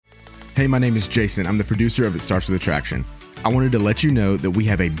Hey, my name is Jason. I'm the producer of It Starts With Attraction. I wanted to let you know that we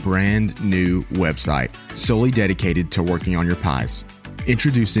have a brand new website solely dedicated to working on your pies.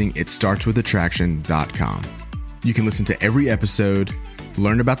 Introducing itstartswithattraction.com. You can listen to every episode,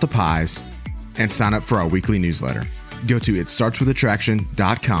 learn about the pies, and sign up for our weekly newsletter. Go to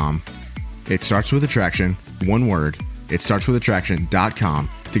itstartswithattraction.com. It starts with attraction, one word, itstartswithattraction.com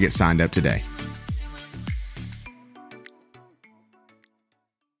to get signed up today.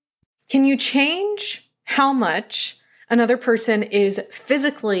 Can you change how much another person is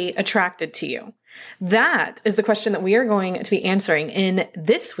physically attracted to you? That is the question that we are going to be answering in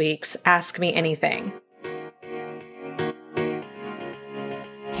this week's Ask Me Anything.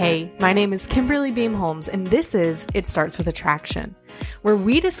 Hey, my name is Kimberly Beam Holmes, and this is It Starts With Attraction, where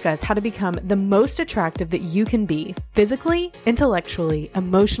we discuss how to become the most attractive that you can be physically, intellectually,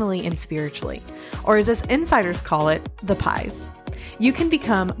 emotionally, and spiritually, or as us insiders call it, the pies. You can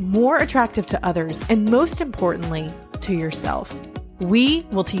become more attractive to others and, most importantly, to yourself. We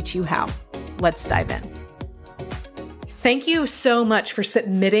will teach you how. Let's dive in. Thank you so much for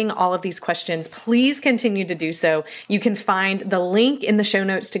submitting all of these questions. Please continue to do so. You can find the link in the show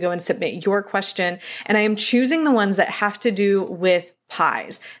notes to go and submit your question. And I am choosing the ones that have to do with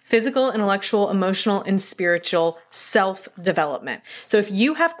pies: physical, intellectual, emotional, and spiritual self-development. So if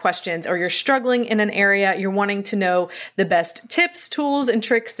you have questions or you're struggling in an area, you're wanting to know the best tips, tools, and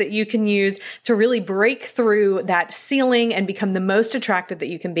tricks that you can use to really break through that ceiling and become the most attractive that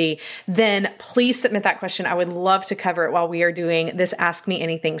you can be, then please submit that question. I would love to cover it while we are doing this Ask Me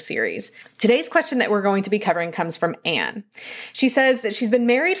Anything series. Today's question that we're going to be covering comes from Anne. She says that she's been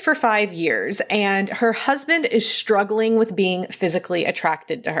married for 5 years and her husband is struggling with being physically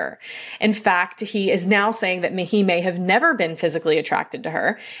attracted to her. In fact, he is now saying that he may have never been physically attracted to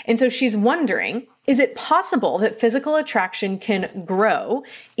her. And so she's wondering, is it possible that physical attraction can grow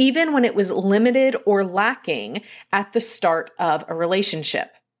even when it was limited or lacking at the start of a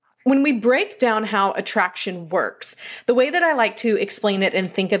relationship? When we break down how attraction works, the way that I like to explain it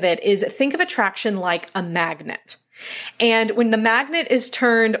and think of it is think of attraction like a magnet. And when the magnet is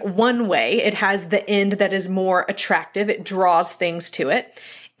turned one way, it has the end that is more attractive. It draws things to it.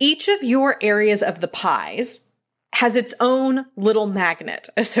 Each of your areas of the pies has its own little magnet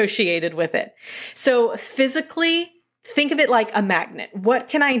associated with it. So physically, think of it like a magnet. What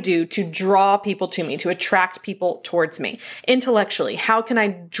can I do to draw people to me, to attract people towards me? Intellectually, how can I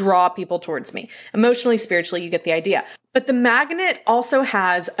draw people towards me? Emotionally, spiritually, you get the idea. But the magnet also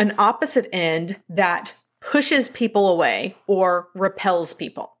has an opposite end that pushes people away or repels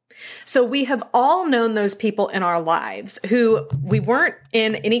people. So we have all known those people in our lives who we weren't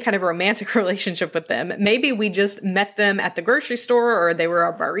in any kind of romantic relationship with them. Maybe we just met them at the grocery store or they were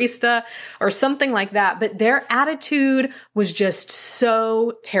a barista or something like that, but their attitude was just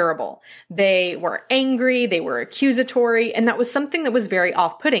so terrible. They were angry, they were accusatory, and that was something that was very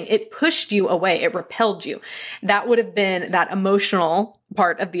off-putting. It pushed you away, it repelled you. That would have been that emotional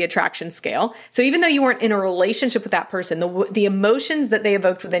part of the attraction scale. So even though you weren't in a relationship with that person, the emotions that they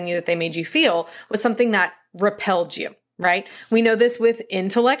evoked within you that they made you feel was something that repelled you, right? We know this with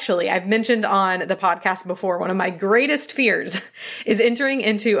intellectually. I've mentioned on the podcast before, one of my greatest fears is entering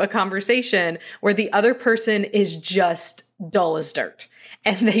into a conversation where the other person is just dull as dirt.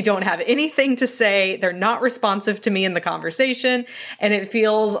 And they don't have anything to say. They're not responsive to me in the conversation. And it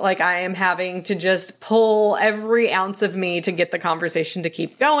feels like I am having to just pull every ounce of me to get the conversation to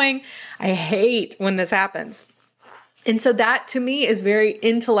keep going. I hate when this happens. And so that to me is very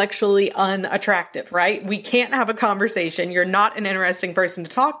intellectually unattractive, right? We can't have a conversation. You're not an interesting person to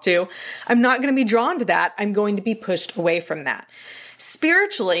talk to. I'm not going to be drawn to that. I'm going to be pushed away from that.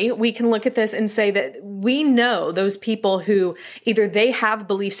 Spiritually, we can look at this and say that we know those people who either they have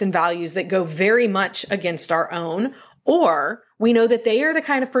beliefs and values that go very much against our own, or we know that they are the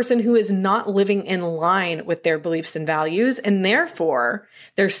kind of person who is not living in line with their beliefs and values. And therefore,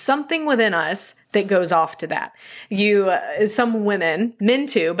 there's something within us that goes off to that. Some women, men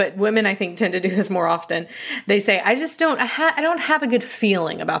too, but women I think tend to do this more often. They say, I don't have a good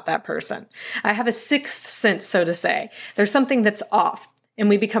feeling about that person. I have a sixth sense, so to say. There's something that's off. And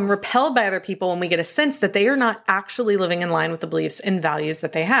we become repelled by other people when we get a sense that they are not actually living in line with the beliefs and values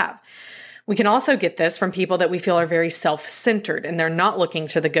that they have. We can also get this from people that we feel are very self-centered and they're not looking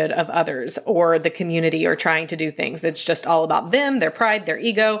to the good of others or the community or trying to do things. It's just all about them, their pride, their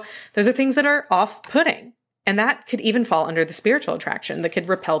ego. Those are things that are off-putting. And that could even fall under the spiritual attraction that could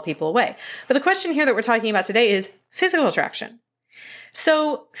repel people away. But the question here that we're talking about today is physical attraction.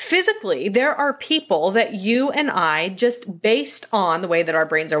 So physically, there are people that you and I, just based on the way that our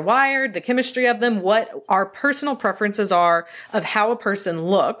brains are wired, the chemistry of them, what our personal preferences are of how a person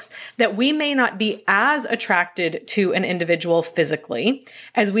looks, that we may not be as attracted to an individual physically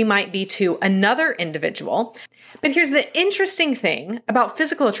as we might be to another individual. But here's the interesting thing about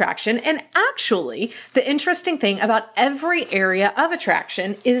physical attraction, and actually the interesting thing about every area of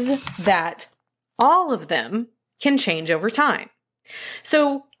attraction, is that all of them can change over time.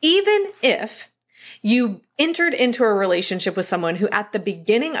 So even if you entered into a relationship with someone who at the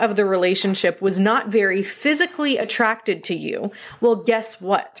beginning of the relationship was not very physically attracted to you, well, guess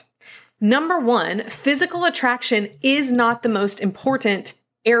what? Number one, physical attraction is not the most important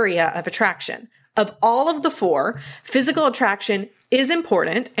area of attraction. Of all of the four, physical attraction is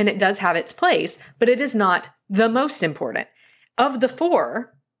important and it does have its place, but it is not the most important. Of the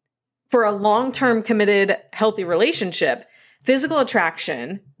four, for a long-term committed healthy relationship, physical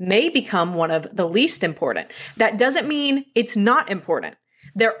attraction may become one of the least important. That doesn't mean it's not important.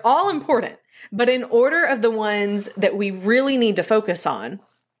 They're all important, but in order of the ones that we really need to focus on,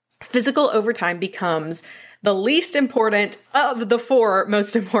 physical over time becomes the least important of the four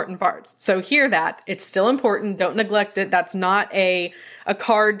most important parts. So hear that. It's still important. Don't neglect it. That's not a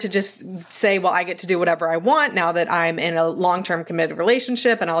card to just say, well, I get to do whatever I want now that I'm in a long-term committed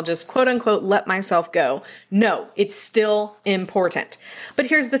relationship and I'll just quote unquote let myself go. No, it's still important. But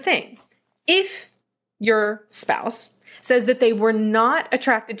here's the thing. If your spouse says that they were not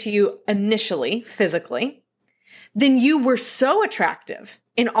attracted to you initially, physically, then you were so attractive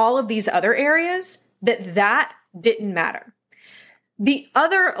in all of these other areas that didn't matter. The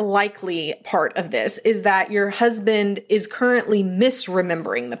other likely part of this is that your husband is currently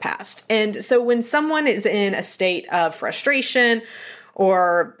misremembering the past. And so when someone is in a state of frustration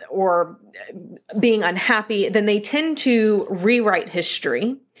or being unhappy, then they tend to rewrite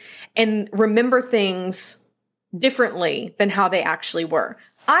history and remember things differently than how they actually were.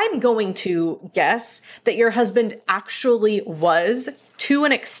 I'm going to guess that your husband actually was, to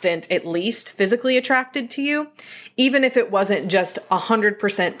an extent at least, physically attracted to you, even if it wasn't just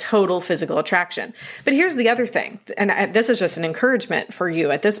 100% total physical attraction. But here's the other thing, and this is just an encouragement for you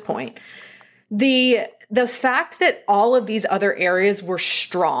at this point. The fact that all of these other areas were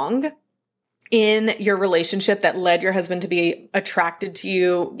strong in your relationship that led your husband to be attracted to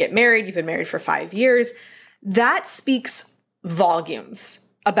you, get married, you've been married for 5 years, that speaks volumes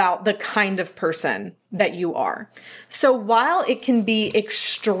about the kind of person that you are. So while it can be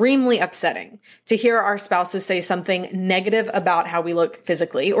extremely upsetting to hear our spouses say something negative about how we look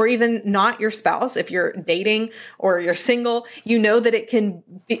physically, or even not your spouse, if you're dating or you're single, you know that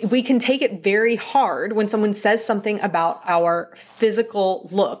we can take it very hard when someone says something about our physical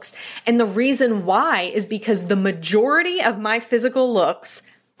looks. And the reason why is because the majority of my physical looks,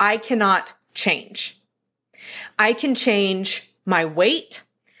 I cannot change. I can change my weight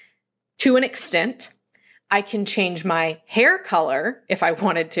to an extent. I can change my hair color if I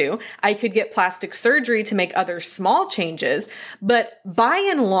wanted to. I could get plastic surgery to make other small changes. But by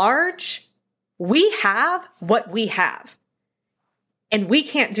and large, we have what we have. And we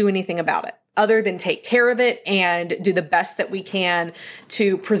can't do anything about it other than take care of it and do the best that we can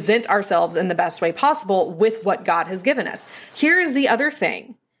to present ourselves in the best way possible with what God has given us. Here's the other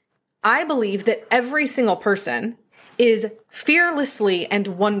thing. I believe that every single person is fearlessly and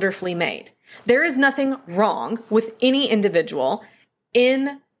wonderfully made. There is nothing wrong with any individual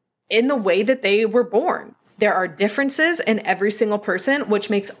in the way that they were born. There are differences in every single person, which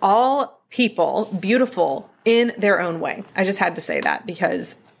makes all people beautiful in their own way. I just had to say that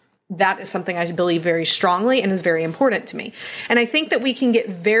because that is something I believe very strongly and is very important to me. And I think that we can get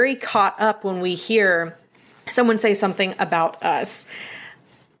very caught up when we hear someone say something about us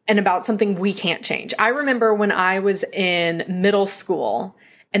and about something we can't change. I remember when I was in middle school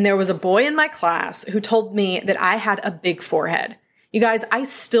and there was a boy in my class who told me that I had a big forehead. You guys, I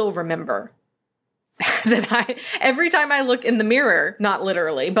still remember that every time I look in the mirror, not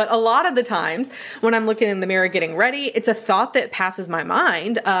literally, but a lot of the times when I'm looking in the mirror getting ready, it's a thought that passes my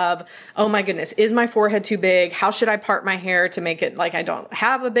mind of, oh my goodness, is my forehead too big? How should I part my hair to make it like I don't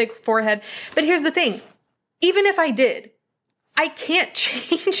have a big forehead? But here's the thing. Even if I did, I can't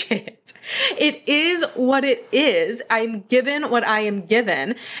change it. It is what it is. I'm given what I am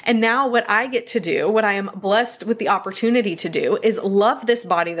given. And now what I get to do, what I am blessed with the opportunity to do, is love this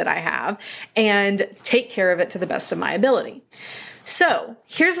body that I have and take care of it to the best of my ability. So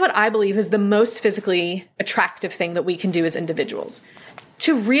here's what I believe is the most physically attractive thing that we can do as individuals.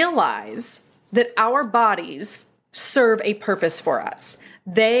 To realize that our bodies serve a purpose for us.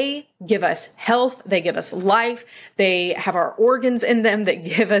 They give us health. They give us life. They have our organs in them that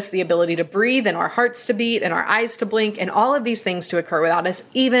give us the ability to breathe and our hearts to beat and our eyes to blink and all of these things to occur without us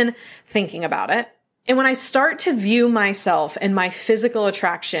even thinking about it. And when I start to view myself and my physical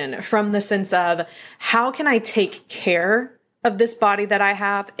attraction from the sense of how can I take care of this body that I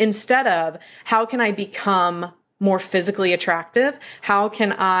have instead of how can I become more physically attractive? How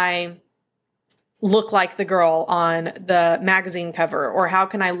can I look like the girl on the magazine cover? Or how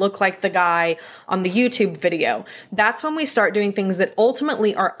can I look like the guy on the YouTube video? That's when we start doing things that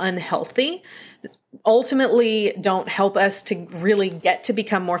ultimately are unhealthy, ultimately don't help us to really get to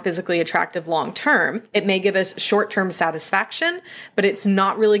become more physically attractive long term. It may give us short-term satisfaction, but it's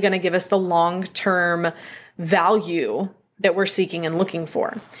not really going to give us the long-term value that we're seeking and looking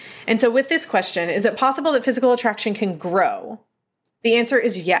for. And so with this question, is it possible that physical attraction can grow? The answer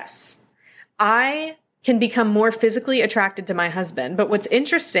is yes. I can become more physically attracted to my husband. But what's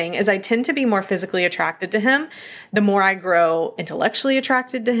interesting is I tend to be more physically attracted to him the more I grow intellectually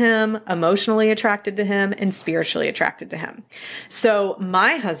attracted to him, emotionally attracted to him, and spiritually attracted to him. So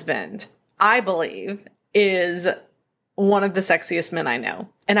my husband, I believe, is one of the sexiest men I know.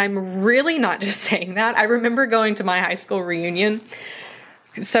 And I'm really not just saying that. I remember going to my high school reunion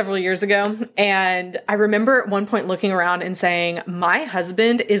several years ago. And I remember at one point looking around and saying, my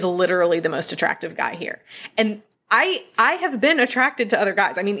husband is literally the most attractive guy here. And I have been attracted to other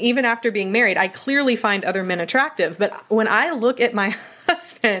guys. I mean, even after being married, I clearly find other men attractive. But when I look at my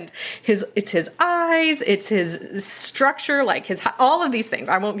husband, it's his eyes, it's his structure, like all of these things.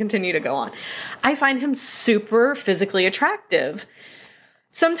 I won't continue to go on. I find him super physically attractive.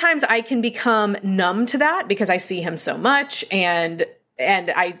 Sometimes I can become numb to that because I see him so much and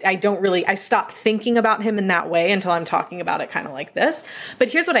I stop thinking about him in that way until I'm talking about it kind of like this. But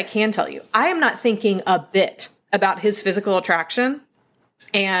here's what I can tell you. I am not thinking a bit about his physical attraction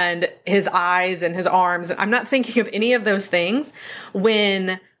and his eyes and his arms. I'm not thinking of any of those things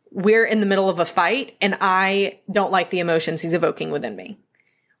when we're in the middle of a fight and I don't like the emotions he's evoking within me.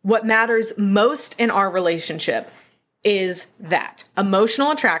 What matters most in our relationship is that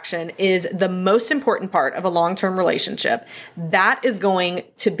emotional attraction is the most important part of a long-term relationship. That is going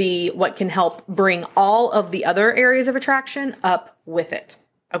to be what can help bring all of the other areas of attraction up with it.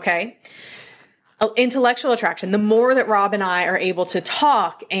 Okay? Intellectual attraction, the more that Rob and I are able to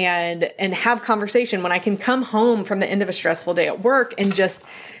talk and have conversation, when I can come home from the end of a stressful day at work and just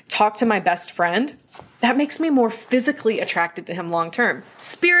talk to my best friend, that makes me more physically attracted to him long term.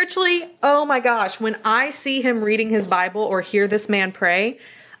 Spiritually, oh my gosh, when I see him reading his Bible or hear this man pray,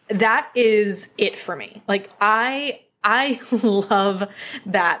 that is it for me. Like I love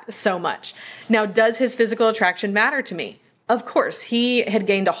that so much. Now, does his physical attraction matter to me? Of course, he had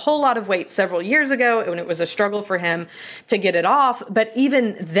gained a whole lot of weight several years ago when it was a struggle for him to get it off. But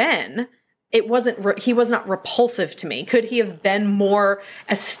even then, he was not repulsive to me. Could he have been more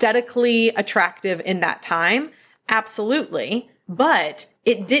aesthetically attractive in that time? Absolutely. But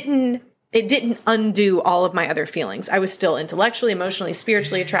it didn't undo all of my other feelings. I was still intellectually, emotionally,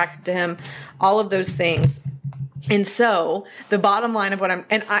 spiritually attracted to him, all of those things. And so the bottom line of what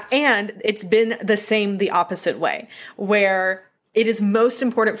and it's been the opposite way, where it is most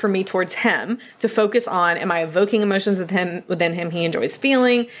important for me towards him to focus on, am I evoking emotions within him he enjoys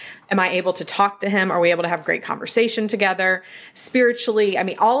feeling? Am I able to talk to him? Are we able to have great conversation together? Spiritually, I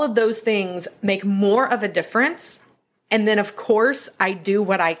mean, all of those things make more of a difference. And then, of course, I do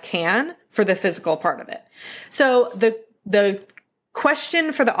what I can for the physical part of it. So the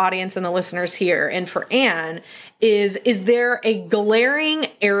question for the audience and the listeners here and for Anne is there a glaring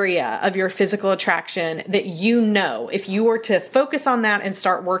area of your physical attraction that you know, if you were to focus on that and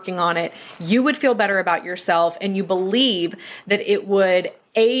start working on it, you would feel better about yourself and you believe that it would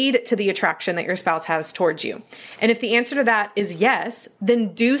aid to the attraction that your spouse has towards you? And if the answer to that is yes,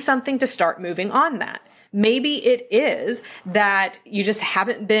 then do something to start moving on that. Maybe it is that you just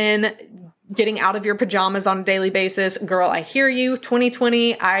haven't been getting out of your pajamas on a daily basis. Girl, I hear you.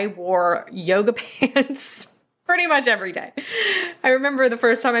 2020, I wore yoga pants pretty much every day. I remember the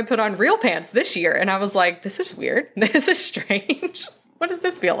first time I put on real pants this year and I was like, this is weird. This is strange. What does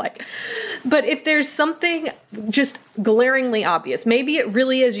this feel like? But if there's something just glaringly obvious, maybe it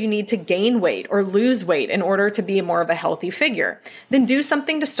really is you need to gain weight or lose weight in order to be more of a healthy figure, then do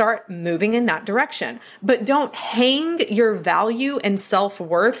something to start moving in that direction. But don't hang your value and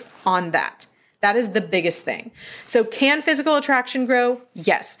self-worth on that. That is the biggest thing. So can physical attraction grow?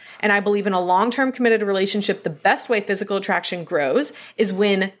 Yes. And I believe in a long-term committed relationship, the best way physical attraction grows is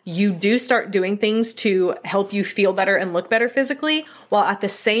when you do start doing things to help you feel better and look better physically, while at the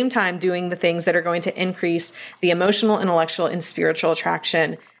same time doing the things that are going to increase the emotional, intellectual, and spiritual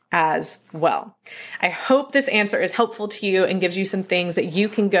attraction as well. I hope this answer is helpful to you and gives you some things that you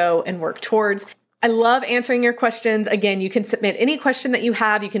can go and work towards. I love answering your questions. Again, you can submit any question that you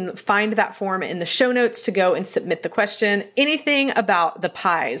have. You can find that form in the show notes to go and submit the question. Anything about the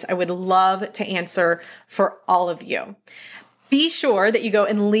pies, I would love to answer for all of you. Be sure that you go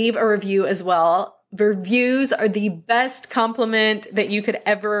and leave a review as well. Reviews are the best compliment that you could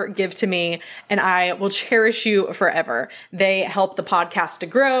ever give to me, and I will cherish you forever. They help the podcast to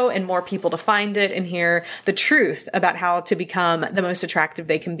grow and more people to find it and hear the truth about how to become the most attractive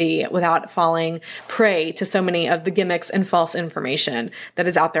they can be without falling prey to so many of the gimmicks and false information that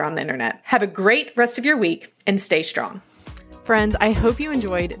is out there on the internet. Have a great rest of your week and stay strong. Friends, I hope you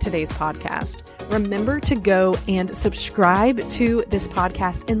enjoyed today's podcast. Remember to go and subscribe to this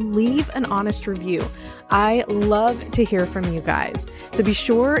podcast and leave an honest review. I love to hear from you guys. So be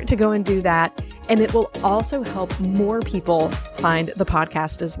sure to go and do that. And it will also help more people find the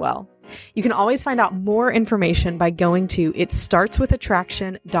podcast as well. You can always find out more information by going to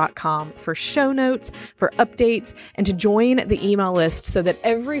itstartswithattraction.com for show notes, for updates, and to join the email list so that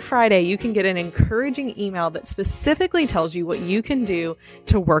every Friday you can get an encouraging email that specifically tells you what you can do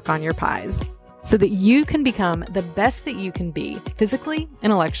to work on your pies so that you can become the best that you can be physically,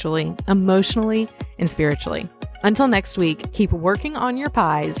 intellectually, emotionally, and spiritually. Until next week, keep working on your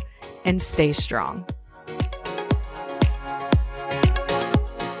pies and stay strong.